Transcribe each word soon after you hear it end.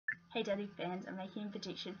Hey Daddy fans, I'm making a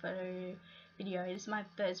prediction photo video. This is my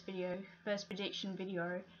first prediction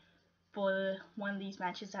video for one of these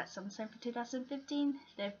matches at SummerSlam for 2015.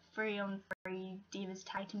 They're 3-on-3 Divas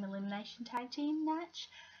Tag Team Elimination Tag Team match.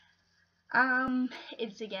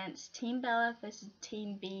 It's against Team Bella versus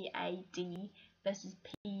Team B.A.D versus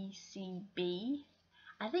PCB.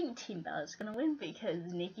 I think Team Bella's gonna win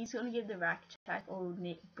because Nikki's gonna give the rack attack or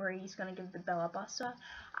Bree's gonna give the Bella Buster.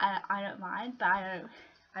 I don't mind, but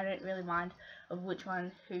I don't really mind of which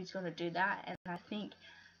one who's gonna do that, and I think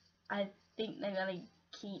they're gonna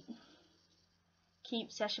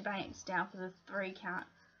keep Sasha Banks down for the 3 count,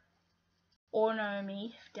 or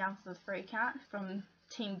Naomi down for the 3 count from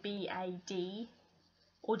Team B.A.D,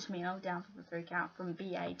 or Tamina down for the 3 count from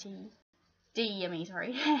B.A.D.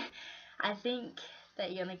 Sorry. I think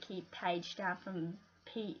that you're gonna keep Paige down from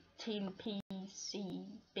Team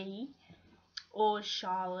PCB, or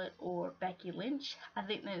Charlotte or Becky Lynch. I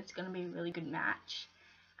think that it's going to be a really good match,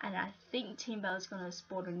 and I think Team Bella's going to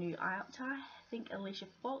sport a new eye tie. I think Alicia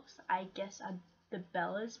Fox, I guess the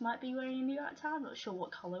Bellas might be wearing a new eye tie. I'm not sure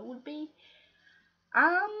what color it would be.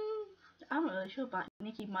 I'm not really sure, but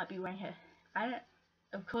Nikki might be wearing her.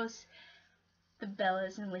 Of course, the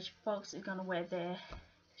Bellas and Alicia Fox are going to wear their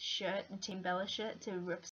shirt, the Team Bella shirt, to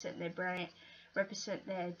represent their brand, represent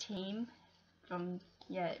their team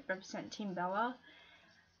represent Team Bella.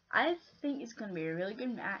 I think it's going to be a really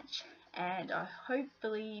good match, and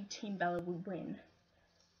hopefully Team Bella will win.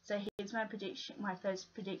 So here's my prediction, my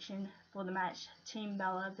first prediction for the match: Team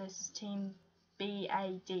Bella versus Team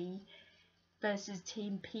B.A.D versus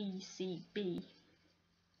Team PCB.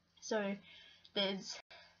 So there's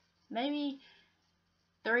maybe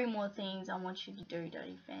 3 more things I want you to do,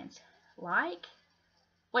 Dirty fans. 4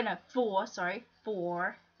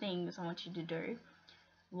 things I want you to do.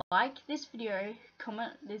 Like this video,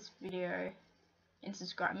 comment this video, and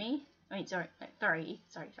subscribe me. Sorry.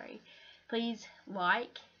 Please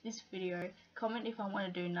like this video, comment if I want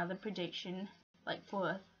to do another prediction, like for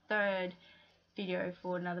a 3rd video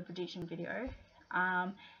for another prediction video.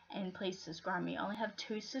 And please subscribe me. I only have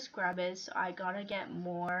 2 subscribers, so I gotta get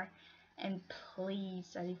more. And please,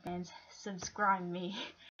 Daddy fans, subscribe me.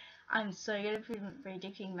 I'm so good at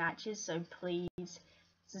predicting matches, so please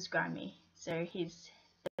subscribe me. So here's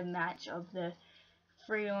the match of the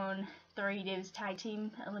 3-on-3 Divas Tag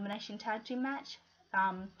Team Elimination Tag Team match.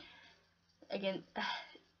 Again,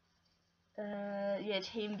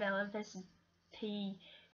 Team Bella versus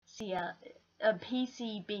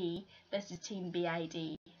PCB versus Team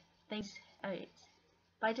B.A.D. Thanks. Okay,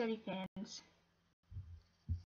 bye, Dirty fans.